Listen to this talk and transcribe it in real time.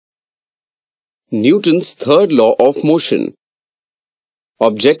Newton's third law of motion.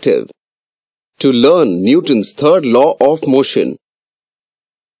 Objective: to learn Newton's third law of motion.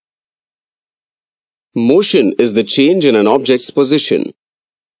 Motion is the change in an object's position.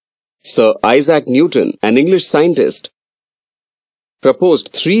 Sir Isaac Newton, an English scientist, proposed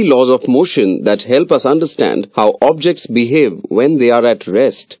 3 laws of motion that help us understand how objects behave when they are at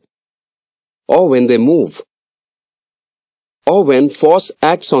rest, or when they move, or when force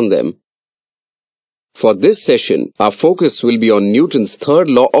acts on them. For this session, our focus will be on Newton's third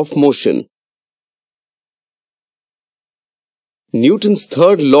law of motion. Newton's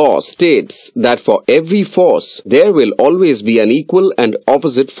third law states that for every force, there will always be an equal and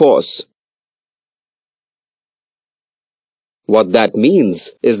opposite force. What that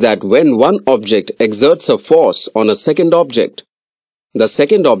means is that when one object exerts a force on a second object, the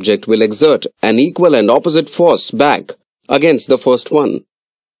second object will exert an equal and opposite force back against the first one.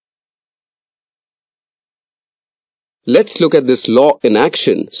 Let's look at this law in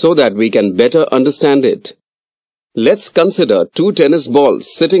action so that we can better understand it. Let's consider 2 tennis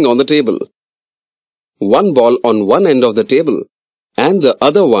balls sitting on the table. One ball on one end of the table and the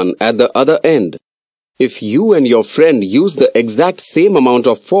other one at the other end. If you and your friend use the exact same amount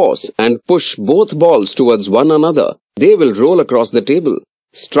of force and push both balls towards one another, they will roll across the table,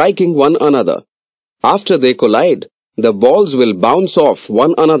 striking one another. After they collide, the balls will bounce off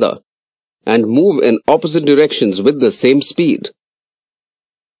one another and move in opposite directions with the same speed.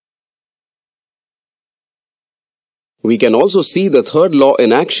 We can also see the third law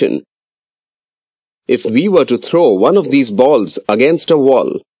in action. If we were to throw one of these balls against a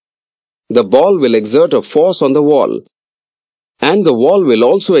wall, the ball will exert a force on the wall, and the wall will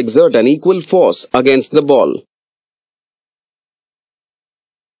also exert an equal force against the ball.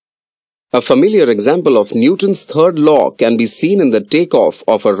 A familiar example of Newton's third law can be seen in the takeoff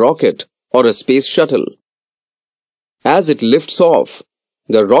of a rocket or a space shuttle. As it lifts off,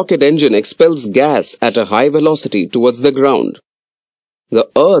 the rocket engine expels gas at a high velocity towards the ground. The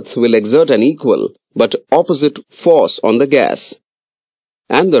Earth will exert an equal but opposite force on the gas,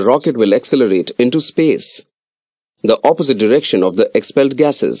 and the rocket will accelerate into space, the opposite direction of the expelled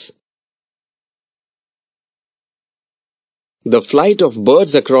gases. The flight of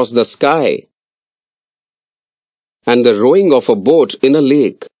birds across the sky and the rowing of a boat in a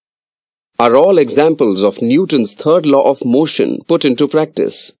lake are all examples of Newton's third law of motion put into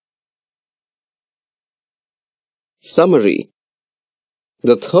practice. Summary: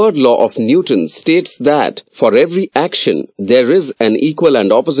 the third law of Newton states that for every action, there is an equal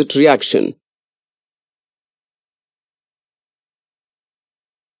and opposite reaction.